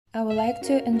I would like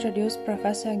to introduce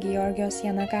Professor Georgios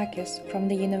Yannakakis from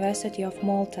the University of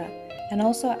Malta and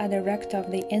also a director of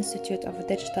the Institute of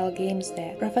Digital Games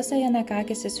there. Professor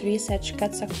Yannakakis' research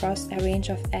cuts across a range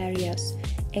of areas: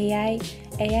 AI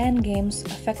and games,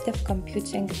 effective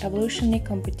computing, evolutionary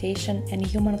computation, and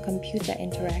human-computer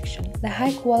interaction. The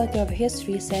high quality of his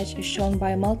research is shown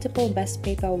by multiple Best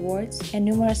Paper awards and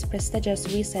numerous prestigious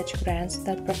research grants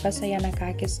that Professor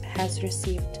Yannakakis has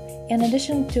received. In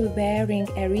addition to wearing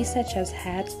a researcher's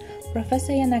hat,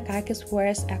 Professor Yannakakis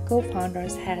wears a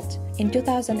co-founder's hat. In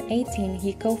 2018,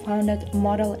 he co-founded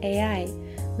Model AI,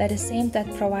 that is aimed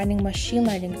at providing machine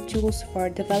learning tools for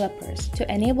developers to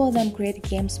enable them create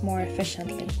games more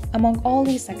efficiently. Among all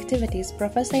these activities,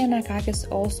 Professor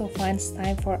Yannakakis also finds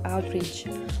time for outreach.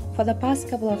 For the past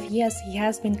couple of years, he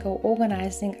has been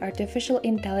co-organizing Artificial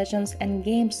Intelligence and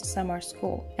Games Summer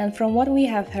School, and from what we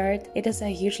have heard, it is a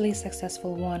hugely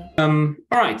successful one.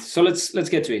 All right, so let's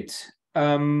get to it.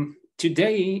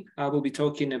 Today, I will be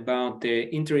talking about the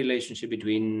interrelationship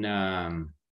between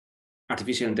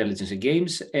artificial intelligence and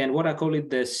games, and what I call it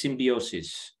the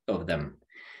symbiosis of them.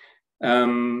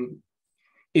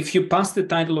 If you pass the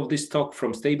title of this talk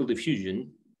from Stable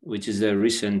Diffusion, which is a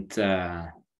recent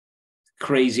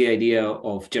crazy idea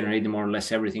of generating more or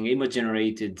less everything,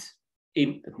 AI-generated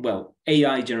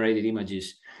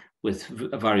images with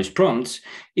various prompts,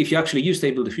 if you actually use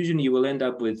Stable Diffusion, you will end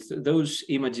up with those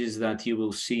images that you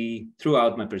will see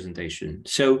throughout my presentation.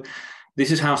 So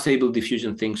this is how Stable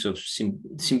Diffusion thinks of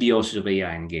symbiosis of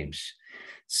AI and games.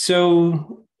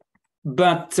 So,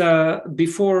 but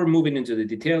before moving into the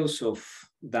details of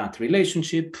that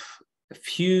relationship, a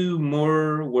few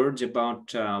more words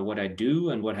about what I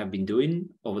do and what I've been doing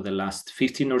over the last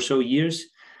 15 or so years.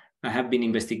 I have been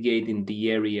investigating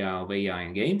the area of AI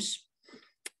and games,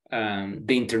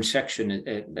 the intersection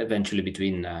eventually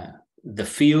between the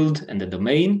field and the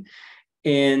domain.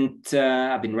 And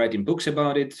I've been writing books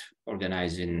about it,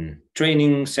 organizing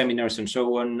training, seminars, and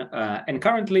so on. And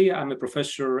currently, I'm a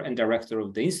professor and director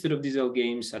of the Institute of Digital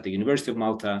Games at the University of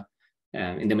Malta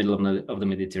in the middle of the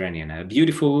Mediterranean, a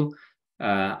beautiful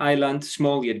island,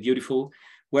 small yet beautiful,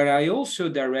 where I also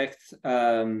direct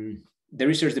the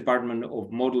research department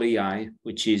of Model AI,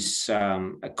 which is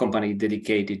a company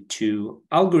dedicated to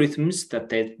algorithms that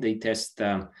they test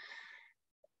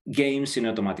games in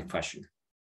automatic fashion.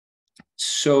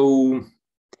 So,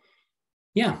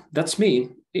 yeah, that's me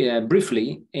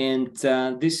briefly. And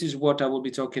this is what I will be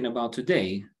talking about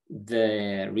today,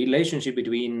 the relationship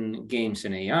between games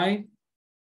and AI,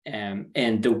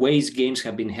 and the ways games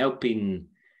have been helping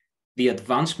the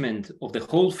advancement of the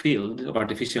whole field of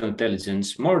artificial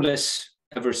intelligence, more or less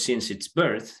ever since its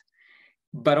birth.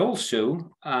 But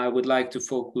also, I would like to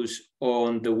focus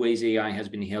on the ways AI has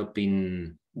been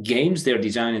helping games, their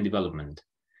design and development.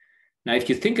 Now, if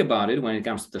you think about it, when it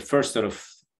comes to the first sort of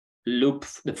loop,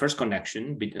 the first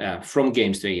connection from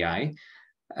games to AI,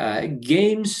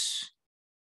 games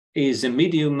is a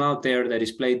medium out there that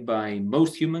is played by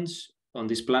most humans on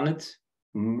this planet.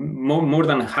 More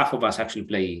than half of us actually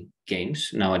play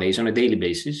games nowadays on a daily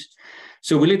basis.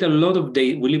 So we leave a lot of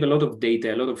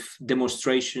data, a lot of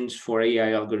demonstrations for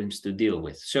AI algorithms to deal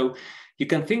with. So you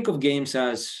can think of games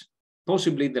as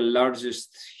possibly the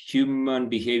largest human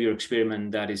behavior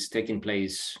experiment that is taking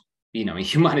place, in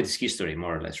humanity's history,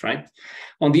 more or less, right?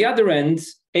 On the other end,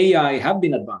 AI have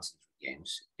been advancing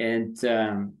games, and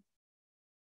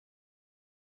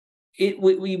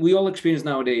we all experience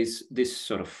nowadays this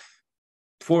sort of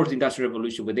fourth industrial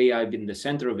revolution with AI being the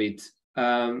center of it,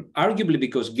 arguably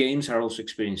because games are also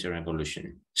experiencing a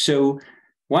revolution. So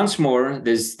once more,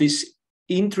 there's this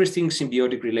interesting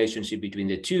symbiotic relationship between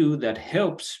the two that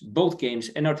helps both games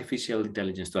and artificial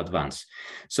intelligence to advance.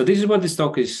 So this is what this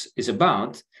talk is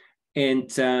about. And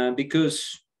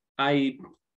because I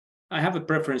have a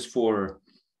preference for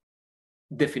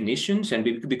definitions,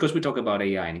 and because we talk about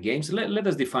AI and games, let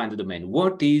us define the domain.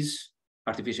 What is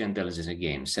artificial intelligence and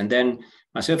games? And then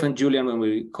myself and Julian, when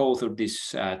we co-authored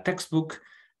this textbook,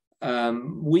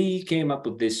 we came up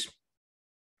with this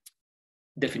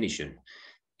definition.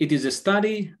 It is a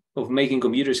study of making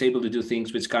computers able to do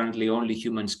things which currently only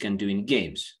humans can do in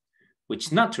games,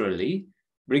 which naturally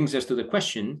brings us to the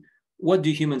question, what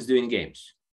do humans do in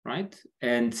games, right?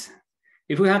 And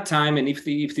if we had time, and if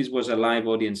this was a live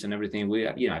audience and everything,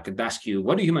 I could ask you,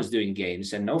 what do humans do in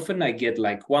games? And often I get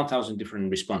like 1,000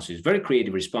 different responses, very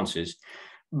creative responses.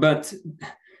 But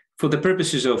for the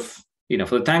purposes of,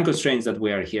 for the time constraints that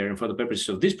we are here, and for the purposes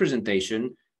of this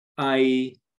presentation,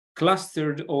 I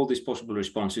clustered all these possible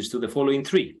responses to the following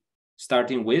three,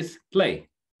 starting with play.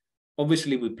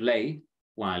 Obviously, we play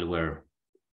while we're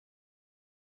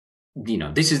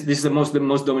this is the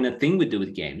most dominant thing we do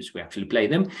with games. We actually play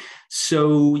them.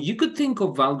 So you could think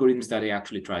of algorithms that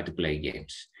actually try to play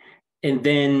games. And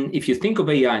then if you think of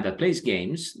AI that plays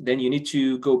games, then you need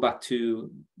to go back in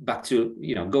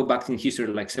history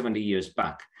like 70 years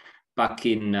back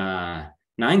in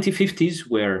 1950s,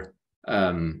 where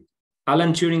Alan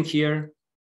Turing here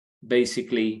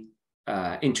basically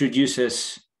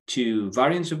introduces to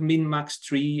variants of min-max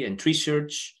tree and tree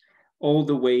search, all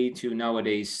the way to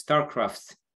nowadays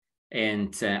StarCraft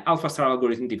and AlphaStar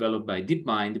algorithm developed by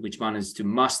DeepMind, which managed to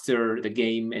master the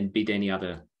game and beat any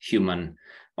other human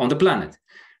on the planet,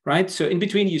 right? So in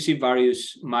between, you see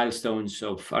various milestones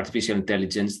of artificial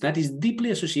intelligence that is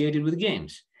deeply associated with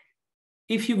games.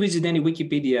 If you visit any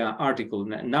Wikipedia article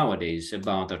nowadays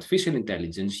about artificial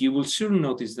intelligence, you will soon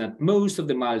notice that most of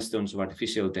the milestones of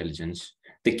artificial intelligence,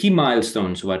 the key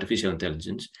milestones of artificial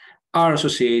intelligence, are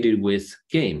associated with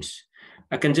games.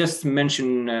 I can just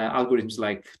mention algorithms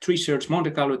like tree search,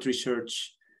 Monte Carlo tree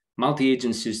search,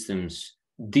 multi-agent systems,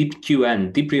 deep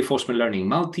QN, deep reinforcement learning,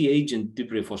 multi-agent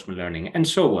deep reinforcement learning, and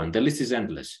so on. The list is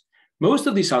endless. Most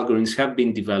of these algorithms have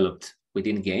been developed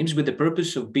within games with the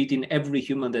purpose of beating every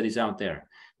human that is out there,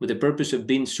 with the purpose of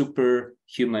being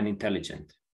superhuman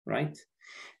intelligent, right?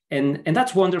 And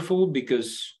that's wonderful,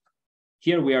 because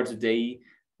here we are today.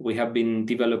 We have been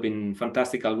developing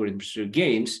fantastic algorithms through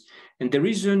games. And the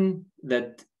reason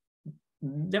that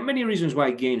there are many reasons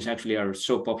why games actually are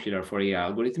so popular for AI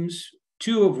algorithms,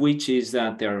 two of which is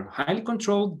that they're highly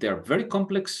controlled, they're very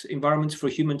complex environments for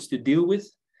humans to deal with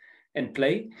and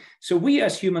play. So we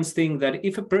as humans think that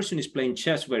if a person is playing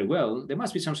chess very well, there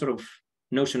must be some sort of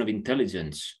notion of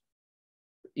intelligence.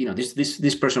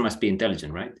 This person must be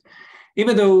intelligent, right?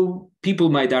 Even though people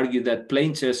might argue that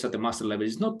playing chess at the master level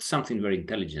is not something very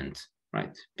intelligent,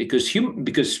 right? Because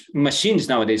machines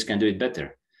nowadays can do it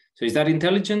better. So is that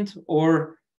intelligent?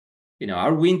 Or,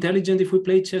 are we intelligent if we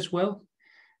play chess well?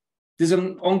 There's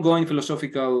an ongoing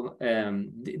philosophical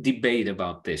debate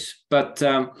about this. But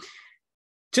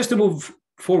just to move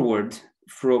forward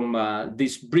from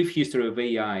this brief history of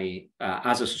AI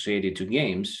as associated to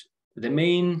games, the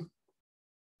main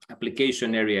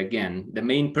application area, again, the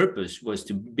main purpose was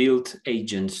to build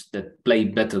agents that play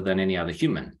better than any other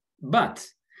human. But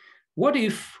what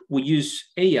if we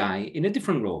use AI in a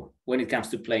different role when it comes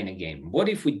to playing a game? What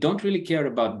if we don't really care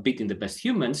about beating the best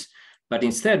humans, but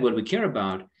instead what we care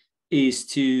about is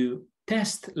to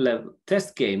test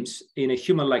games in a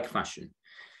human-like fashion?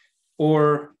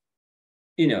 Or,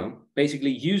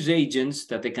 basically use agents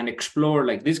that they can explore,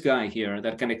 like this guy here,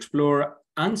 that can explore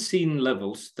unseen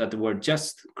levels that were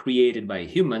just created by a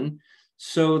human,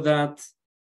 so that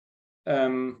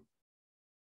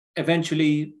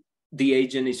eventually the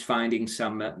agent is finding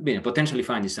potentially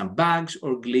finding some bugs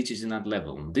or glitches in that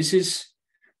level. This is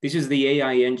the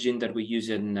AI engine that we use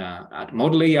at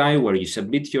Model AI, where you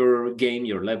submit your game,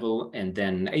 your level, and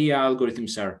then AI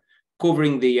algorithms are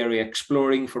covering the area,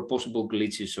 exploring for possible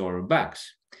glitches or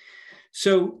bugs.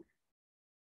 So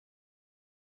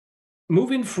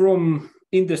moving from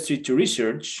industry to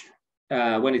research,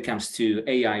 when it comes to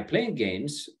AI playing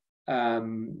games,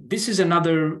 this is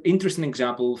another interesting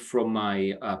example from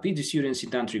my PhD student,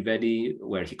 Sintan Trivedi,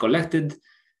 where he collected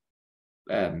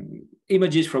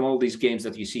images from all these games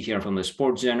that you see here from the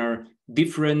sports genre,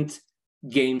 different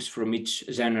games from each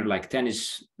genre, like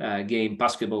tennis game,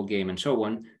 basketball game, and so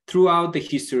on, throughout the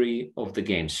history of the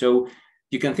game. So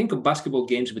you can think of basketball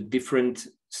games with different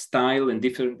style and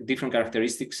different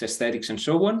characteristics, aesthetics, and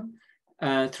so on,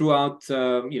 throughout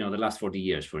the last 40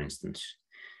 years, for instance.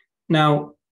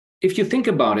 Now, if you think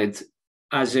about it,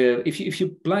 if you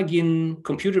plug in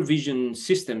computer vision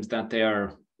systems that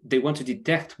they want to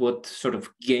detect what sort of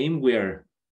game we're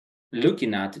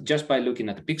looking at just by looking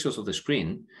at the pixels of the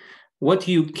screen, what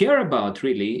you care about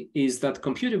really is that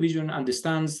computer vision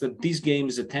understands that this game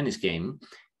is a tennis game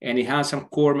and it has some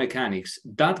core mechanics.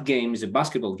 That game is a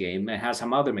basketball game and has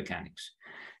some other mechanics.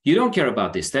 You don't care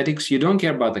about the aesthetics. You don't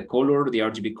care about the color, the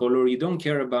RGB color. You don't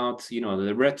care about,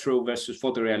 the retro versus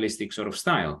photorealistic sort of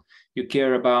style. You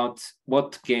care about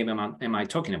what game am I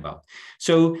talking about.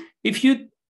 So if you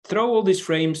throw all these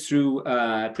frames through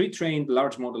a pre-trained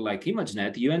large model like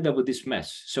ImageNet, you end up with this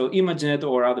mess. So ImageNet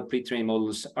or other pre-trained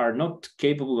models are not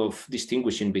capable of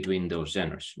distinguishing between those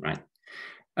genres, right?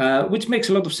 Which makes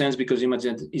a lot of sense, because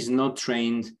ImageNet is not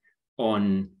trained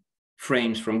on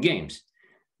frames from games.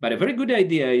 But a very good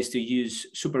idea is to use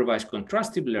supervised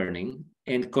contrastive learning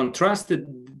and contrast the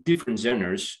different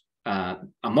genres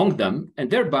among them, and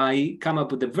thereby come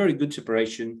up with a very good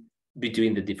separation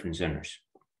between the different genres.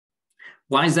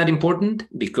 Why is that important?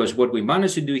 Because what we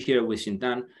managed to do here with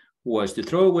Sintan was to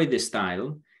throw away the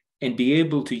style and be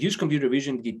able to use computer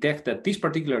vision to detect that this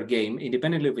particular game,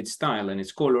 independently of its style and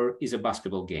its color, is a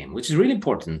basketball game, which is really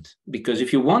important, because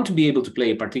if you want to be able to play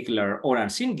a particular or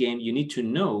unseen game, you need to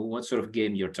know what sort of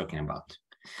game you're talking about.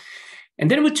 And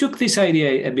then we took this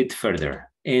idea a bit further,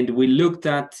 and we looked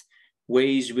at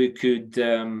ways we could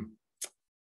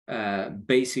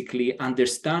basically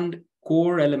understand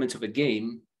core elements of a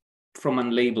game from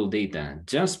unlabeled data,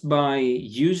 just by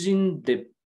using the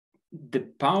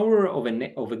power of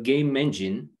a game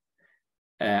engine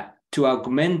to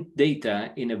augment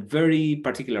data in a very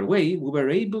particular way. We were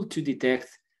able to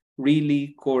detect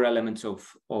really core elements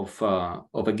of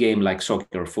a game like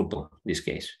soccer or football in this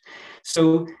case.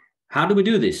 So how do we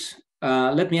do this?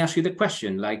 Let me ask you the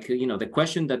question, like, the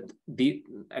question that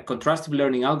a contrastive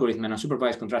learning algorithm and a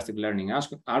supervised contrastive learning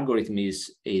algorithm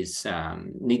needs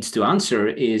to answer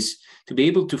is to be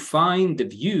able to find the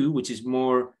view which is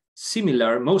most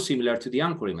similar to the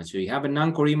anchor image. So you have an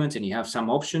anchor image and you have some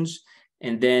options,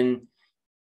 and then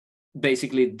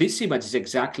basically this image is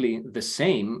exactly the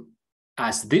same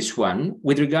as this one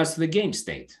with regards to the game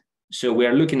state. So we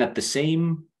are looking at the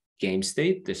same game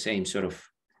state, the same sort of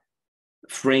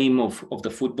frame of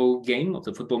the football game, of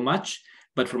the football match,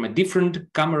 but from a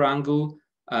different camera angle.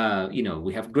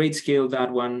 We have grayscale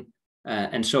that one,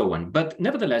 and so on. But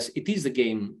nevertheless, it is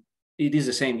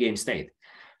the same game state.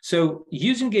 So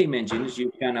using game engines,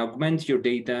 you can augment your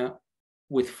data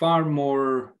with far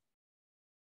more,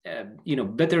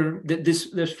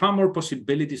 there's far more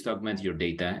possibilities to augment your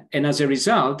data. And as a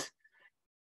result,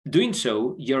 doing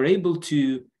so, you're able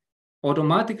to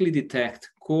automatically detect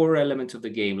core elements of the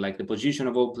game, like the position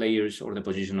of all players or the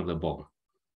position of the ball,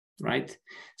 right?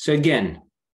 So again,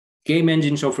 game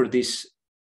engines offer this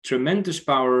tremendous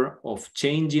power of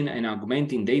changing and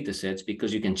augmenting data sets,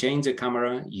 because you can change the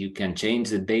camera, you can change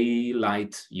the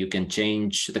daylight, you can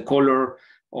change the color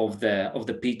of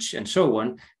the pitch and so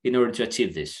on, in order to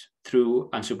achieve this through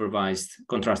unsupervised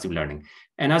contrastive learning.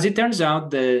 And as it turns out,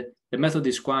 the method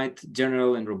is quite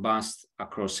general and robust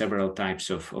across several types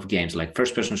of games, like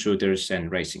first-person shooters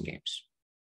and racing games.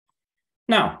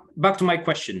 Now, back to my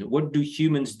question: what do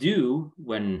humans do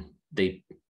in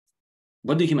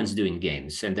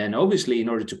games? And then obviously, in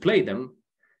order to play them,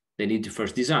 they need to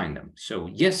first design them. So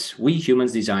yes, we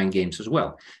humans design games as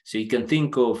well. So you can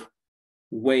think of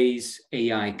ways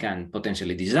AI can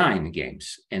potentially design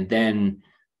games. And then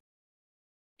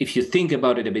if you think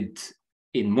about it a bit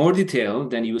in more detail,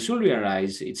 then you will soon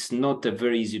realize it's not a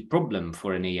very easy problem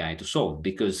for an AI to solve,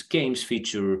 because games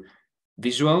feature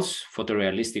visuals,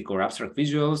 photorealistic or abstract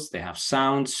visuals. They have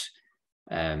sounds,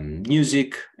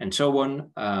 music, and so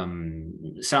on,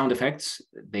 sound effects.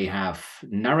 They have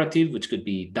narrative, which could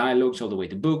be dialogues all the way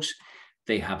to books.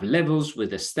 They have levels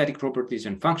with aesthetic properties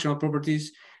and functional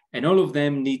properties, and all of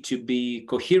them need to be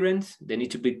coherent. They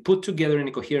need to be put together in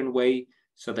a coherent way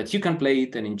so that you can play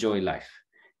it and enjoy life.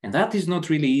 And that is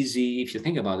not really easy. If you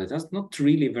think about it, that's not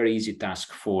really a very easy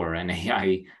task for an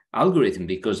AI algorithm,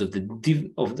 because of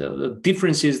the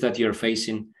differences that you're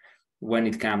facing when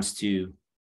it comes to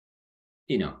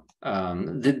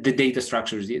the data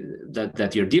structures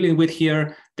that you're dealing with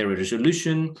here, the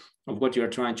resolution of what you're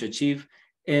trying to achieve,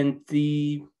 and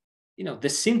the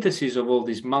synthesis of all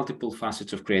these multiple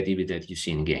facets of creativity that you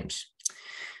see in games.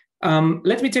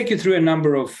 Let me take you through a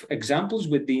number of examples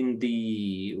within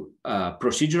the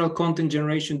procedural content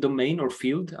generation domain, or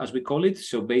field, as we call it.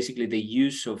 So basically the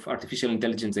use of artificial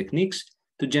intelligence techniques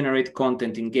to generate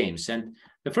content in games. And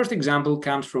the first example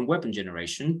comes from weapon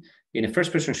generation in a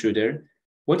first-person shooter.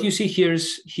 What you see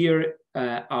here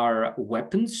are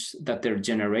weapons that they're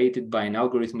generated by an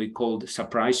algorithm we called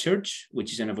surprise search,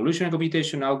 which is an evolutionary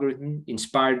computation algorithm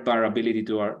inspired by our ability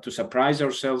to surprise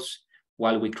ourselves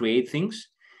while we create things.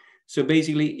 So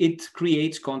basically, it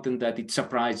creates content that it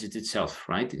surprises itself,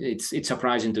 right? It's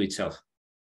surprising to itself.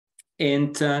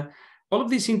 And all of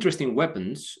these interesting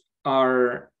weapons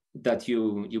that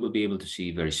you will be able to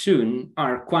see very soon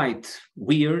are quite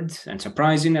weird and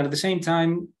surprising, and at the same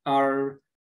time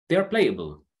they are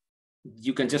playable.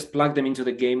 You can just plug them into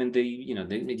the game, and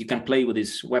you can play with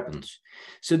these weapons.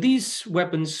 So these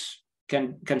weapons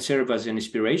can serve as an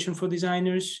inspiration for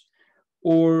designers,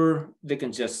 or they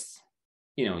can just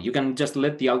you can just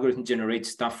let the algorithm generate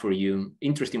stuff for you,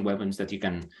 interesting weapons that you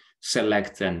can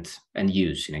select and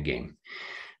use in a game.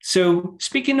 So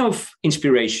speaking of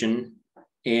inspiration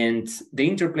and the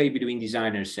interplay between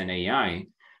designers and AI,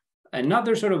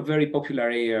 another sort of very popular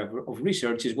area of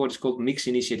research is what's called mixed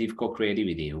initiative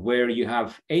co-creativity, where you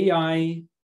have AI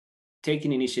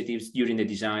taking initiatives during the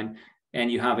design,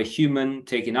 and you have a human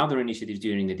taking other initiatives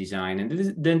during the design.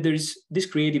 And then there's this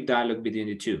creative dialogue between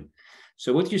the two.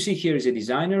 So what you see here is a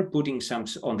designer putting some,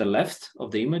 on the left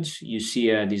of the image, you see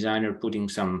a designer putting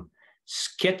some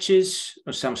sketches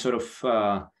or some sort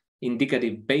of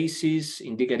indicative bases,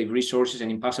 indicative resources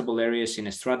and impassable areas in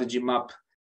a strategy map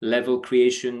level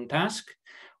creation task.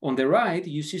 On the right,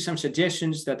 you see some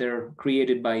suggestions that are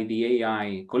created by the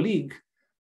AI colleague,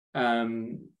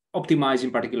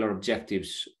 optimizing particular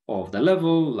objectives of the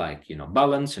level, like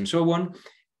balance and so on,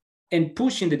 and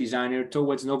pushing the designer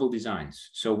towards novel designs.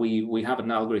 So we have an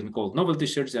algorithm called novelty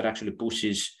search that actually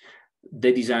pushes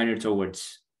the designer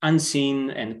towards unseen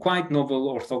and quite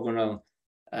novel orthogonal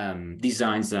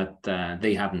designs that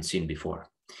they haven't seen before.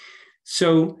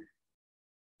 So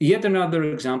yet another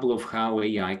example of how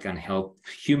AI can help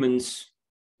humans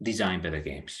design better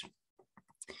games.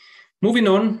 Moving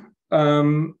on,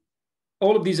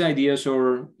 all of these ideas,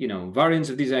 or variants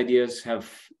of these ideas, have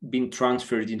been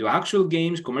transferred into actual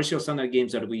games, commercial standard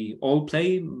games that we all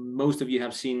play. Most of you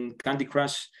have seen Candy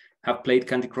Crush, have played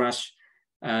Candy Crush.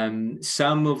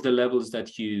 Some of the levels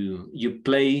that you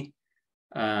play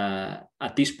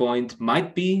at this point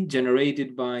might be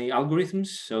generated by algorithms.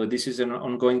 So this is an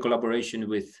ongoing collaboration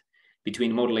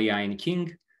between Model AI and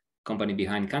King, company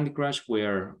behind Candy Crush,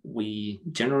 where we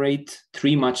generate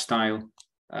 3-match style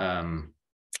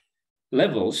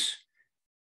levels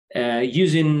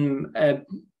using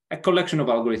a collection of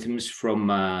algorithms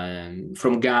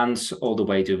from GANs all the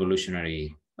way to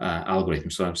evolutionary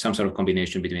algorithms. So some sort of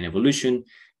combination between evolution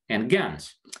and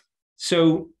GANs.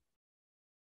 So,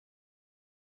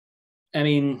 I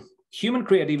mean, human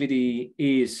creativity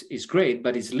is great,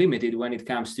 but it's limited when it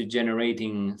comes to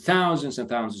generating thousands and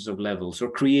thousands of levels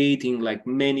or creating like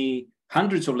many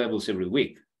hundreds of levels every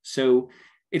week. So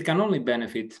it can only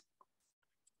benefit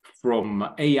from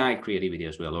AI creativity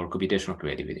as well, or computational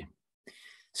creativity.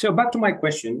 So back to my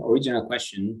original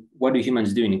question, what do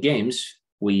humans do in games?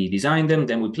 We design them,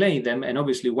 then we play them, and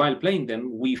obviously while playing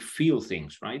them, we feel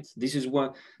things, right? This is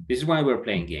why we're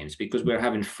playing games, because we're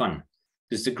having fun.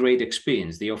 This is a great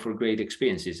experience. They offer great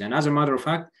experiences. And as a matter of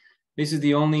fact, this is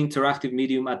the only interactive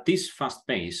medium at this fast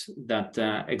pace that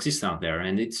exists out there.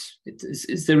 And it's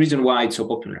the reason why it's so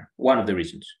popular, one of the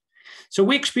reasons. So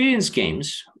we experience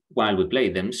games while we play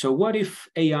them. So what if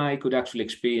AI could actually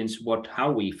experience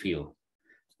how we feel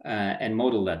and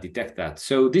model that, detect that?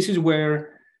 So this is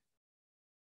where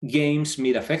games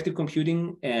meet affective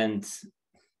computing and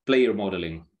player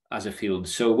modeling as a field.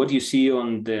 So what you see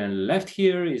on the left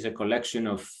here is a collection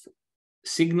of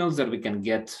signals that we can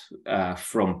get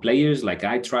from players, like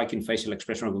eye tracking, facial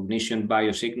expression recognition,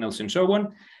 biosignals, and so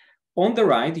on. On the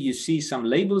right, you see some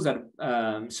labels that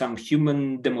some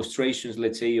human demonstrations,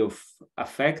 let's say, of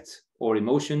affect or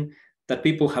emotion that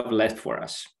people have left for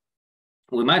us.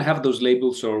 We might have those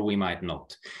labels or we might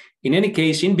not. In any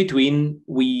case, in between,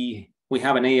 we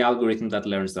have an AI algorithm that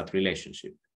learns that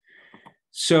relationship.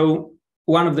 So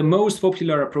one of the most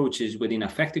popular approaches within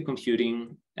affective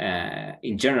computing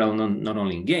in general, not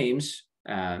only in games,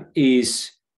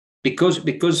 is because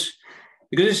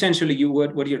essentially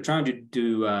what you're trying to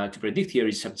do to predict here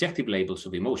is subjective labels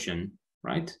of emotion,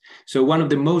 right? So one of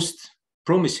the most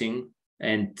promising,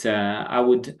 and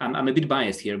I'm a bit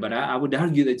biased here, but I would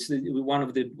argue that it's one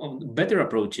of the better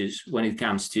approaches when it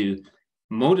comes to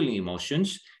modeling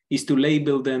emotions is to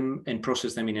label them and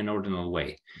process them in an ordinal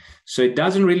way. So it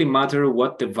doesn't really matter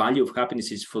what the value of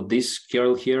happiness is for this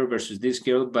girl here versus this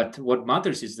girl, but what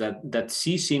matters is that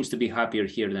C seems to be happier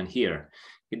here than here.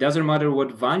 It doesn't matter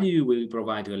what value we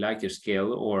provide to a Likert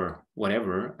scale or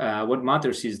whatever. What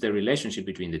matters is the relationship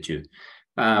between the two.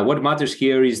 What matters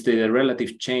here is the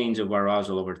relative change of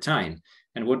arousal over time.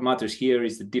 And what matters here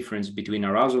is the difference between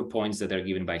arousal points that are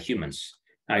given by humans.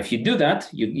 Now, if you do that,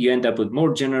 you end up with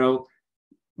more general,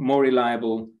 more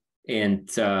reliable, and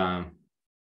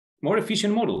more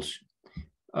efficient models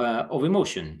of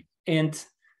emotion. And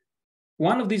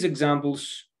one of these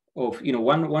examples of,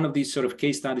 one of these sort of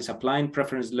case studies applying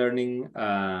preference learning,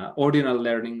 ordinal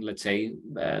learning, let's say,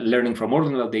 learning from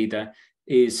ordinal data,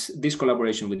 is this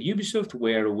collaboration with Ubisoft,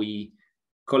 where we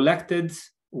collected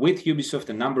with Ubisoft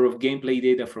a number of gameplay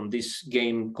data from this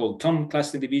game called Tom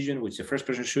Clancy's Division, which is a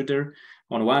first-person shooter.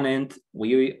 On one end,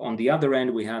 on the other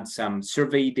end, we had some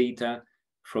survey data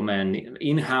from an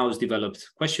in-house developed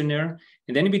questionnaire.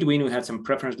 And then in between, we had some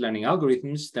preference learning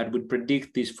algorithms that would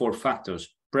predict these 4 factors: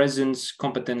 presence,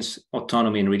 competence,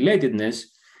 autonomy, and relatedness,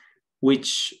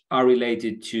 which are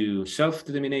related to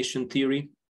self-determination theory,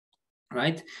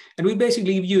 right? And we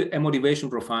basically give you a motivation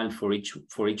profile for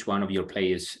each one of your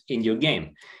players in your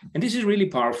game. And this is really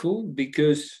powerful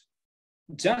because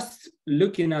just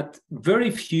looking at very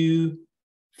few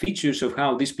features of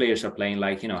how these players are playing,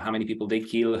 like, how many people they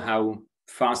kill, how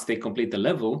fast they complete the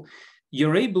level,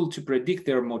 you're able to predict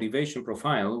their motivation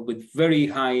profile with very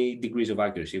high degrees of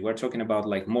accuracy. We're talking about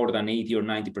like more than 80 or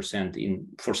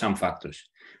 90% for some factors.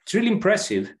 It's really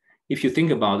impressive if you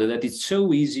think about it, that it's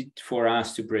so easy for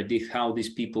us to predict how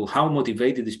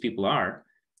motivated these people are,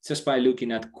 just by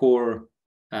looking at core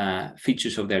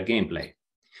features of their gameplay.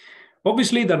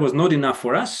 Obviously, that was not enough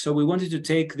for us, so we wanted to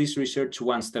take this research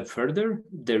one step further,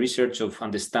 the research of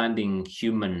understanding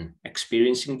human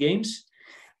experience in games.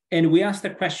 And we asked the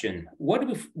question, what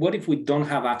if we don't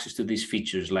have access to these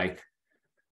features, like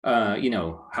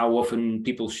how often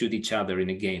people shoot each other in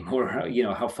a game, or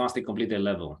how fast they complete a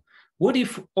level? What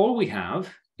if all we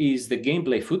have is the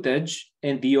gameplay footage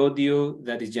and the audio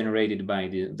that is generated by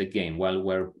the game while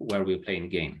we're playing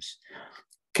games?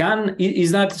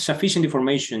 Is that sufficient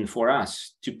information for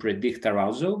us to predict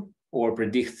arousal or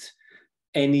predict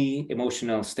any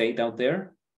emotional state out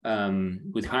there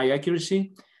with high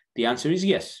accuracy? The answer is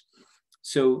yes.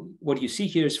 So what you see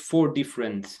here is 4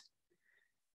 different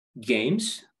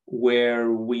games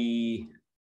where we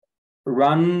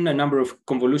run a number of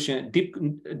deep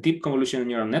convolutional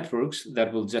neural networks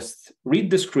that will just read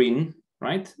the screen,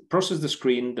 right? Process the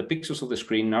screen, the pixels of the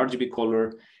screen, RGB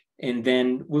color, and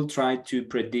then we'll try to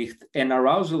predict an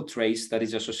arousal trace that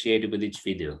is associated with each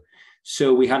video.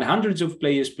 So we had hundreds of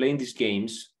players playing these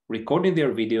games, recording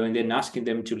their video, and then asking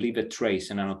them to leave a trace,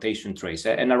 an annotation trace,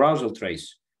 an arousal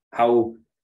trace. How,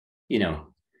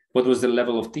 what was the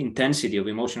level of intensity, of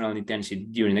emotional intensity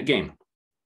during the game?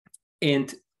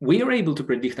 And we are able to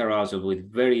predict arousal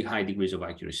with very high degrees of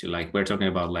accuracy. Like we're talking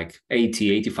about like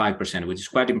 80, 85%, which is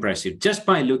quite impressive, just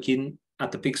by looking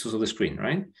at the pixels of the screen,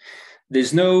 right?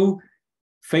 There's no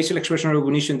facial expression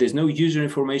recognition, there's no user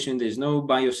information, there's no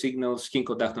biosignals, skin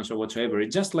conductance or whatsoever.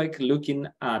 It's just like looking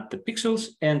at the pixels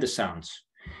and the sounds.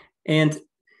 And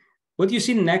what you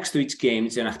see next to each game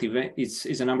is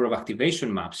a number of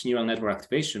activation maps, neural network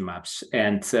activation maps.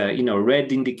 And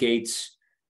red indicates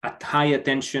at high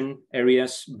attention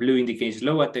areas, blue indicates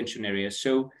low attention areas.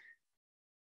 So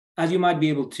as you might be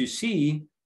able to see,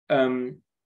 the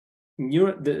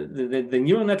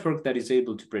neural network that is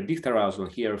able to predict arousal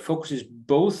here focuses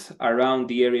both around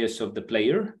the areas of the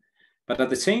player, but at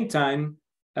the same time,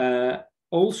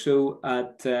 also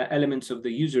at elements of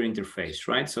the user interface,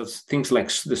 right? So it's things like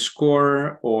the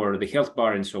score or the health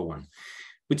bar and so on,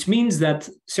 which means that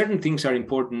certain things are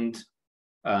important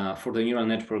for the neural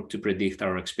network to predict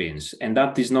our experience. And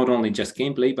that is not only just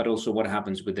gameplay, but also what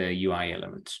happens with the UI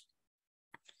elements.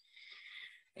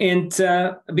 And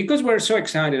because we're so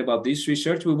excited about this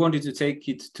research, we wanted to take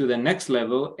it to the next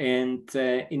level and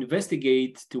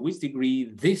investigate to which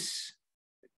degree this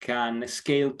can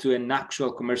scale to an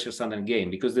actual commercial standard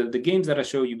game. Because the games that I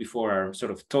showed you before are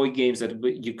sort of toy games that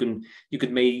you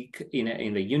could make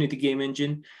in the Unity game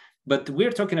engine. But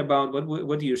we're talking about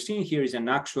what you're seeing here is an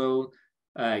actual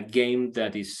game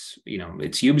that is,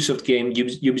 it's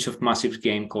Ubisoft Massive's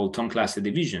game called Tom Clancy's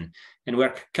Division. And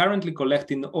we're currently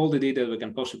collecting all the data we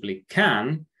can possibly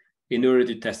in order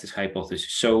to test this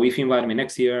hypothesis. So if you invite me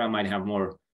next year, I might have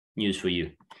more news for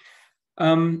you.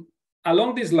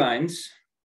 Along these lines,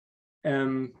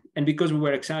 and because we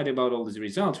were excited about all these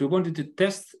results, we wanted to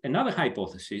test another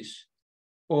hypothesis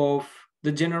of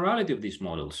the generality of these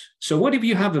models. So what if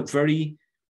you have a very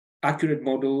accurate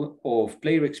model of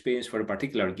player experience for a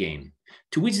particular game?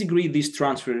 To which degree this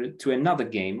transfer to another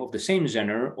game of the same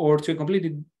genre, or to a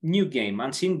completely new game,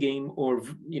 unseen game, or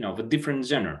of a different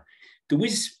genre? To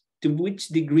which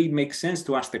degree it makes sense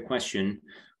to ask the question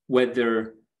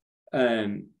whether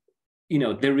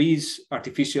there is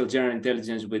artificial general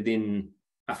intelligence within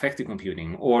affective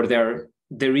computing, or there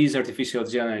is artificial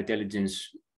general intelligence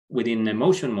within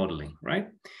emotion modeling, right?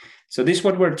 So this is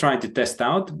what we're trying to test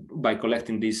out by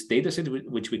collecting this data set,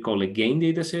 which we call a game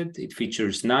data set. It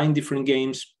features 9 different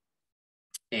games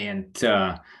and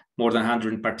more than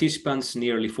 100 participants,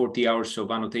 nearly 40 hours of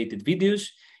annotated videos.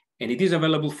 And it is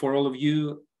available for all of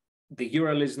you. The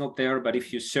URL is not there, but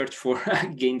if you search for a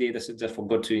game data set, I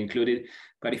forgot to include it.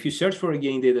 But if you search for a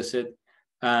game data set,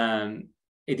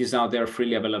 it is out there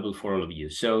freely available for all of you.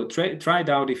 So try it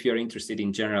out if you're interested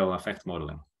in general affect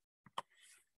modeling.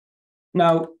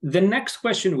 Now, the next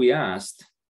question we asked,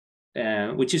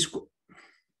 which is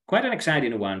quite an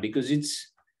exciting one, because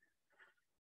it's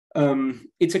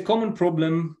a common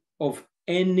problem of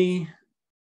any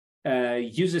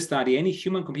user study, any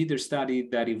human-computer study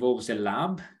that involves a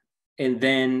lab and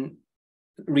then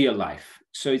real life.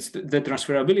 So it's the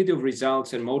transferability of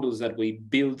results and models that we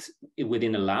build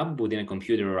within a lab, within a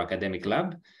computer or academic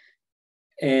lab.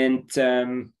 And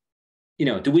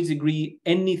to which degree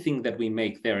anything that we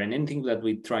make there and anything that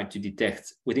we try to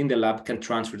detect within the lab can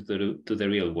transfer to the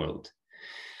real world.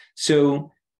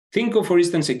 So think of, for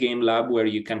instance, a game lab where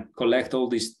you can collect all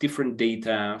this different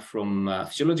data from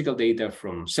physiological data,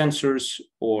 from sensors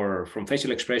or from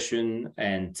facial expression,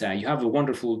 and you have a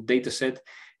wonderful data set.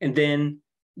 And then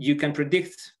you can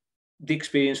predict the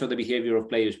experience or the behavior of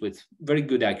players with very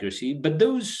good accuracy. But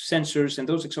those sensors and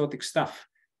those exotic stuff,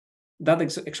 that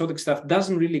exotic stuff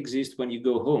doesn't really exist when you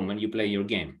go home and you play your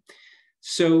game.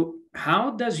 So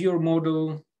how does your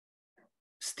model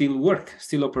still work,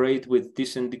 still operate with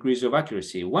decent degrees of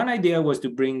accuracy? One idea was to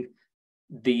bring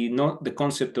the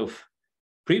concept of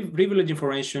privileged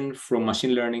information from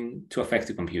machine learning to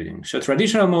affective computing. So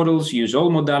traditional models use all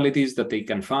modalities that they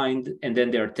can find, and then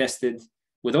they're tested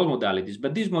with all modalities,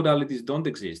 but these modalities don't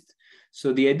exist.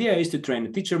 So the idea is to train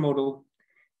a teacher model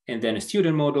and then a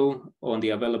student model on the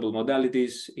available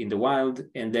modalities in the wild,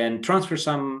 and then transfer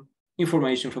some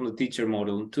information from the teacher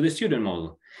model to the student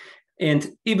model.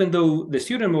 And even though the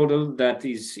student model that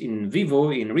is in vivo,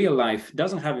 in real life,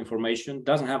 doesn't have information,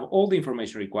 doesn't have all the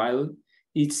information required,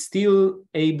 it's still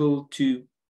able to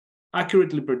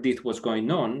accurately predict what's going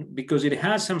on because it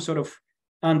has some sort of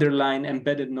underlying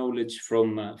embedded knowledge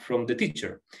from the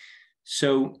teacher.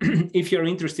 So if you're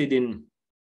interested in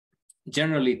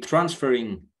generally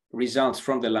transferring results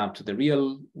from the lab to the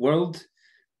real world,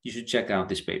 you should check out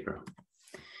this paper.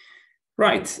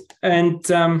 Right, and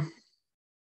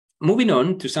moving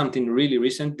on to something really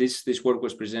recent, this work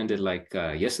was presented like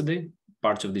yesterday,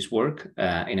 parts of this work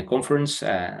in a conference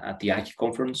at the IKE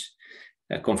conference,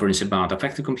 a conference about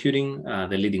affective computing,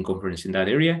 the leading conference in that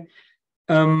area.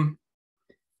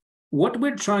 What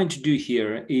we're trying to do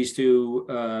here is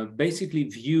to basically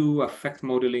view affect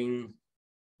modeling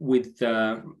with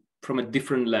from a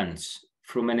different lens,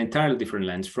 from an entirely different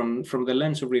lens, from the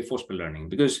lens of reinforcement learning,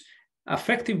 because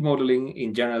affective modeling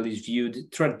in general is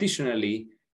viewed traditionally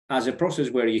as a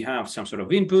process where you have some sort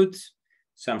of input,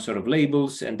 some sort of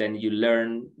labels, and then you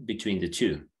learn between the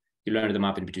two. You learn the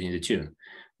mapping between the two.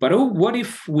 But what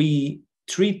if we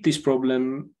treat this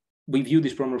problem, we view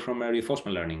this problem from a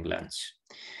reinforcement learning lens?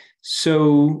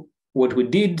 So what we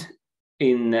did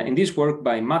in this work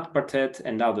by Matt Bartet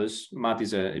and others, Matt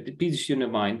is a PhD student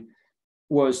of mine,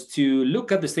 was to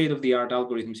look at the state-of-the-art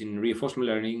algorithms in reinforcement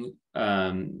learning.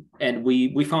 And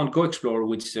we found GoExplore,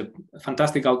 which is a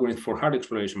fantastic algorithm for hard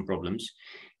exploration problems.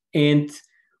 And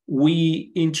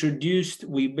we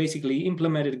basically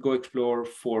implemented GoExplore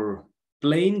for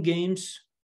playing games,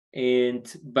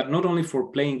 but not only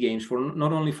for playing games,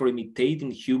 not only for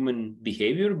imitating human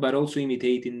behavior, but also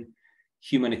imitating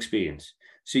human experience.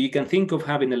 So you can think of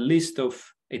having a list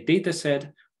of a data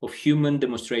set of human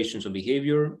demonstrations of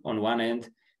behavior on one end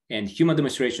and human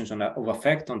demonstrations of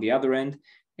affect on the other end.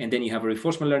 And then you have a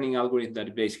reinforcement learning algorithm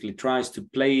that basically tries to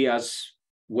play as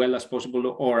well as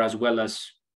possible or as well as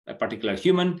a particular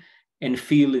human and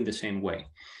feel in the same way.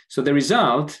 So the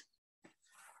result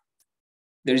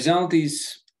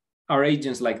is our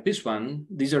agents like this one.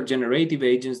 These are generative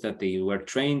agents that they were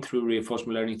trained through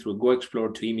reinforcement learning, through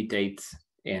GoExplore, to imitate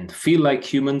and feel like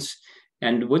humans.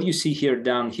 And what you see here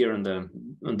down here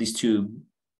on these two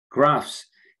graphs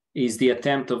is the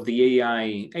attempt of the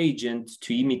AI agent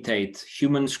to imitate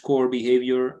human score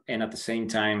behavior and at the same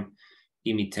time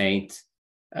imitate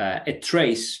a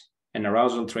trace, an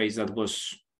arousal trace that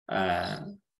was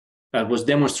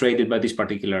demonstrated by this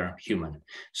particular human.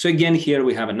 So again, here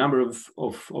we have a number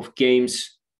of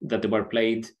games that were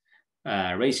played,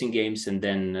 racing games, and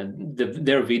then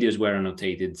their videos were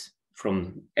annotated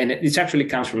from, and it actually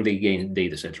comes from the GAIN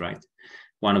dataset, right?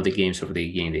 One of the games of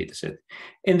the GAIN dataset.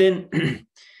 And then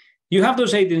you have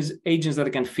those agents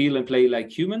that can feel and play like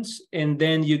humans, and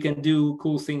then you can do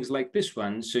cool things like this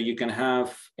one. So you can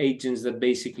have agents that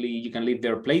basically you can leave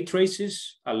their play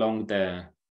traces along the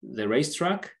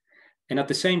racetrack, and at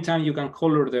the same time you can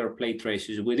color their play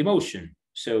traces with emotion.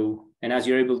 So, and as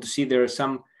you're able to see, there are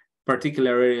some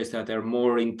particular areas that are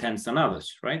more intense than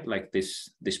others, right? Like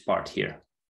this part here.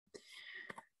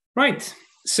 Right,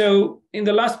 so in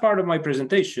the last part of my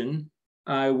presentation,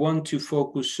 I want to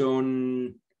focus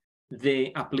on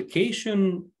the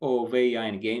application of AI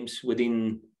in games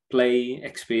within play,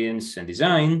 experience, and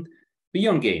design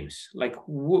beyond games. Like,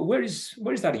 where is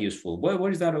that useful?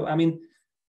 Where is that? I mean,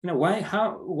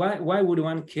 why would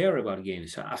one care about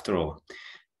games after all?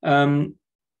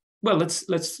 Well, let's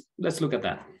look at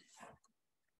that.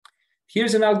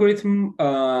 Here's an algorithm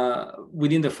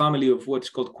within the family of what's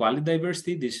called quality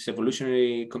diversity. This is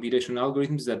evolutionary computational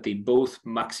algorithms that they both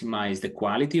maximize the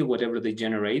quality of whatever they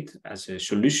generate as a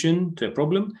solution to a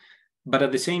problem, but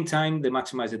at the same time, they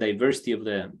maximize the diversity of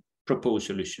the proposed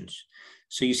solutions.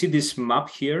 So you see this map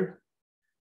here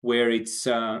where it's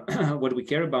what we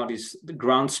care about is the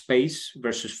ground space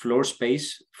versus floor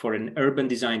space for an urban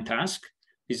design task.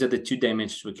 These are the 2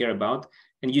 dimensions we care about.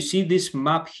 And you see this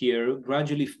map here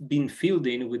gradually being filled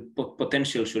in with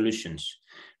potential solutions.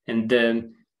 And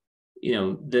then,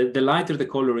 the lighter the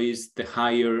color is, the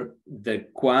higher the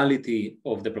quality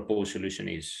of the proposed solution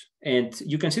is. And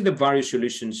you can see the various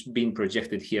solutions being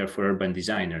projected here for urban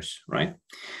designers, right?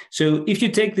 So if you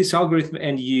take this algorithm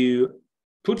and you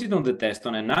put it on the test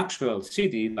on an actual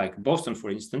city, like Boston, for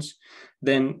instance,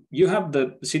 then you have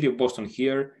the city of Boston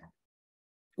here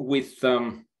with,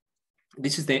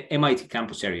 this is the MIT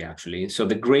campus area, actually. So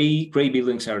the gray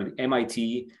buildings are the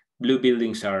MIT, blue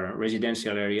buildings are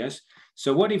residential areas.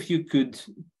 So what if you could,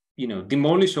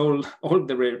 demolish all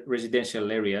the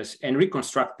residential areas and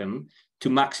reconstruct them to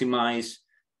maximize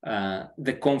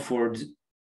the comfort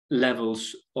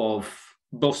levels of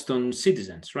Boston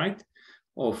citizens, right?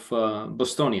 Of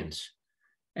Bostonians.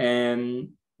 And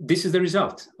this is the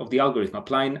result of the algorithm.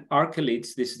 Applying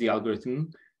ArcElites, this is the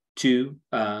algorithm, to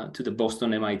the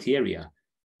Boston MIT area.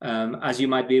 As you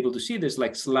might be able to see, there's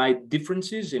like slight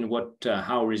differences in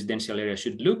how residential area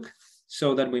should look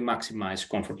so that we maximize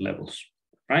comfort levels,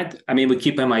 right? I mean, we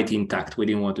keep MIT intact. We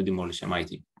didn't want to demolish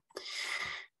MIT.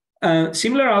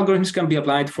 Similar algorithms can be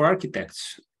applied for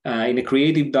architects in a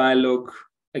creative dialogue,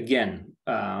 again,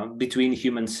 between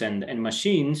humans and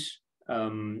machines,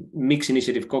 mixed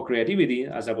initiative co-creativity,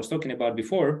 as I was talking about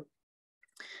before.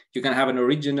 You can have an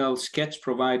original sketch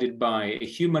provided by a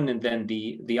human, and then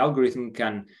the algorithm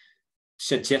can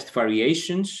suggest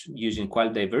variations using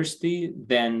quality diversity.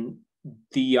 Then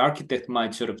the architect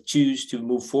might sort of choose to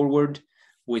move forward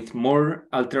with more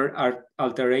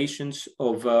alterations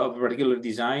of a particular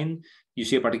design. You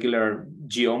see a particular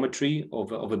geometry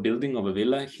of a building, of a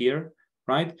villa here,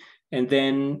 right? And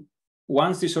then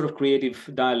once this sort of creative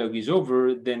dialogue is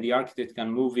over, then the architect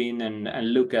can move in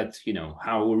and look at,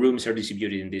 how rooms are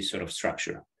distributed in this sort of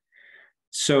structure.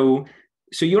 So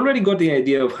you already got the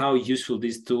idea of how useful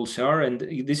these tools are, and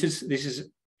this is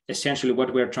essentially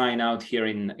what we're trying out here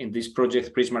in this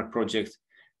project, Prismark project,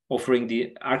 offering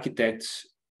the architects,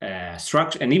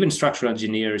 structure and even structural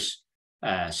engineers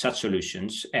such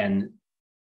solutions. And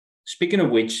speaking of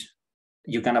which,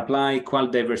 you can apply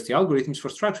quality diversity algorithms for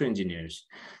structural engineers.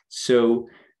 So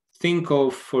think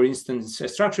of, for instance, a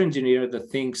structural engineer that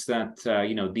thinks that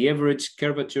the average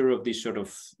curvature of this sort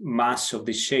of mass of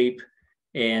this shape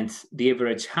and the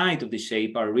average height of the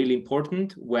shape are really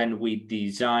important when we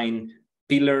design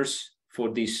pillars for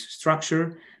this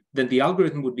structure. Then the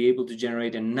algorithm would be able to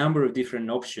generate a number of different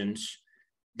options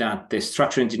that the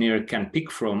structural engineer can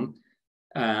pick from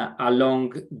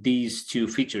along these 2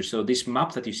 features. So this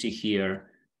map that you see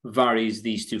here varies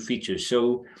these 2 features.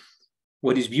 So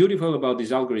what is beautiful about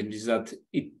these algorithms is that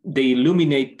they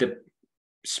illuminate the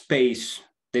space,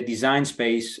 the design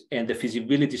space, and the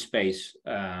feasibility space,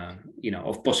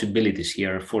 of possibilities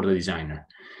here for the designer.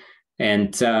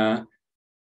 And the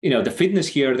fitness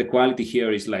here, the quality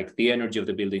here is like the energy of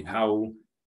the building, how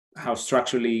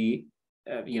structurally,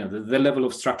 the level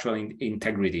of structural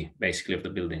integrity, basically, of the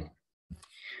building.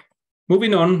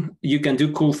 Moving on, you can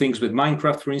do cool things with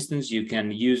Minecraft, for instance. You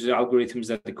can use algorithms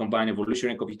that combine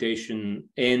evolutionary computation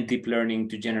and deep learning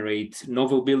to generate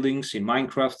novel buildings in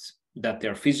Minecraft, that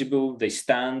they're feasible, they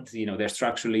stand, they're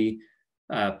structurally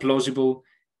plausible,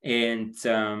 and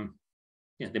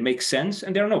they make sense,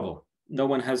 and they're novel. No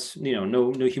one has,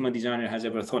 no human designer has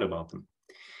ever thought about them.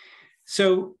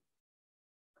 So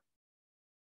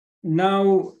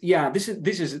now, this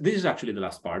is actually the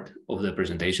last part of the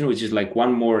presentation, which is like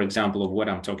one more example of what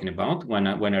I'm talking about when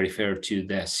I refer to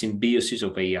the symbiosis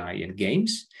of AI and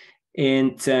games.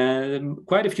 And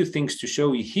quite a few things to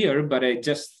show you here, but I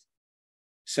just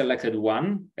selected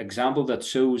one example that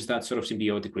shows that sort of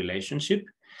symbiotic relationship.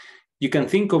 You can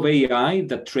think of AI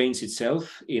that trains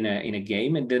itself in a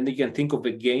game, and then you can think of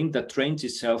a game that trains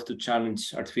itself to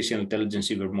challenge artificial intelligence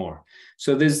even more.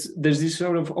 So there's this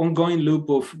sort of ongoing loop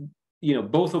of,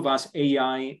 both of us,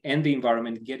 AI and the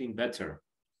environment, getting better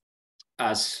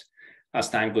as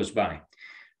time goes by.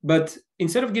 But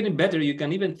instead of getting better, you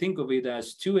can even think of it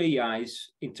as 2 AIs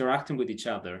interacting with each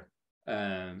other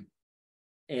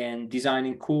and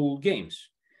designing cool games.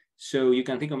 So you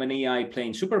can think of an AI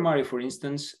playing Super Mario, for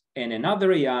instance, and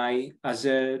another AI as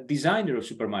a designer of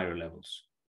Super Mario levels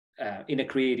in a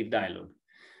creative dialogue.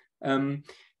 And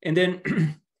then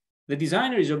the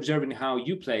designer is observing how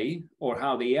you play or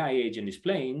how the AI agent is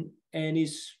playing and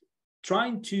is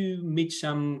trying to meet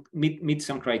some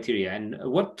criteria. And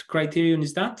what criterion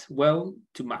is that? Well,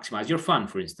 to maximize your fun,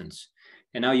 for instance.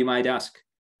 And now you might ask,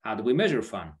 how do we measure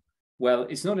fun? Well,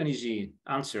 it's not an easy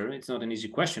answer. It's not an easy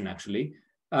question, actually.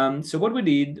 So what we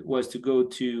did was to go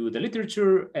to the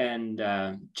literature and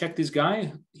check this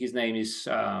guy. His name is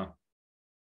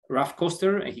Ralph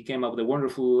Koster, and he came up with a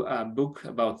wonderful book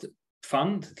about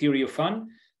fun, the theory of fun,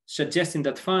 suggesting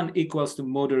that fun equals to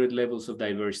moderate levels of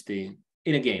diversity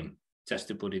in a game, just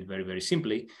to put it very, very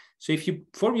simply. So if you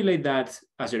formulate that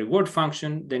as a reward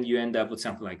function, then you end up with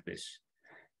something like this.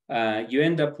 You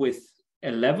end up with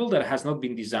a level that has not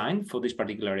been designed for this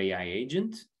particular AI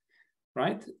agent,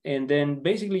 right? And then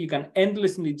basically you can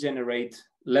endlessly generate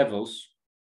levels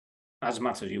as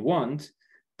much as you want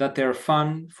that they're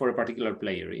fun for a particular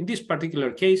player. In this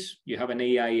particular case, you have an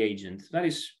AI agent that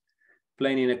is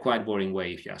playing in a quite boring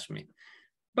way, if you ask me.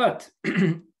 But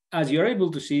as you're able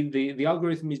to see, the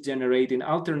algorithm is generating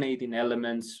alternating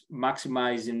elements,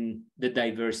 maximizing the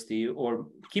diversity or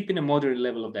keeping a moderate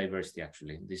level of diversity,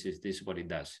 actually. This is what it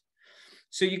does.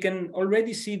 So you can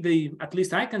already see at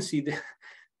least I can see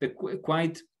the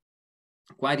quite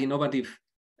innovative,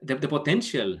 the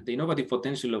innovative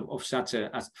potential of such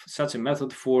a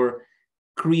method for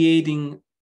creating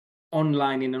in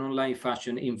an online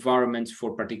fashion environments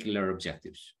for particular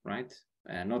objectives, right?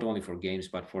 Not only for games,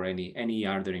 but for any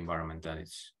other environment that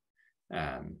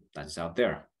is out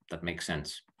there that makes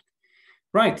sense.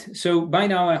 Right. So by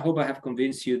now, I hope I have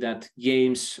convinced you that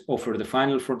games offer the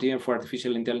final frontier for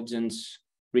artificial intelligence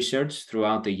research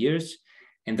throughout the years,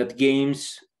 and that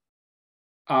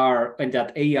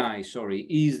AI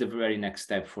is the very next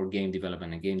step for game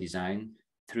development and game design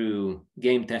through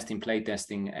game testing, play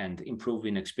testing, and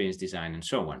improving experience design, and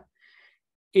so on.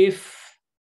 If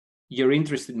you're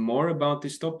interested more about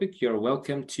this topic, you're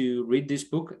welcome to read this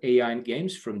book, AI and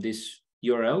Games, from this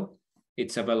URL.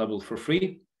 It's available for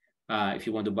free. If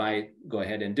you want to buy it, go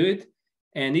ahead and do it.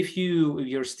 And if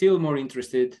you're still more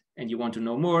interested and you want to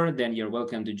know more, then you're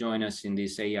welcome to join us in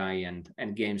this AI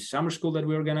and Games summer school that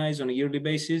we organize on a yearly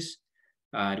basis.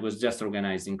 It was just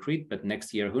organized in Crete, but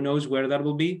next year, who knows where that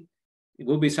will be? It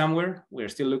will be somewhere. We're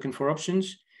still looking for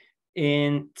options.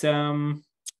 And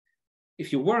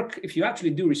if you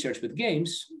actually do research with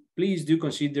games, please do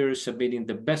consider submitting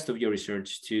the best of your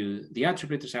research to the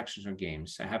Attributors Actions on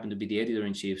Games. I happen to be the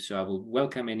editor-in-chief, so I will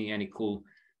welcome any cool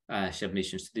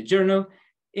submissions to the journal.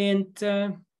 And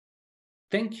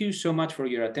thank you so much for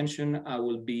your attention. I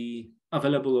will be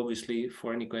available, obviously,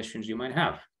 for any questions you might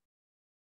have.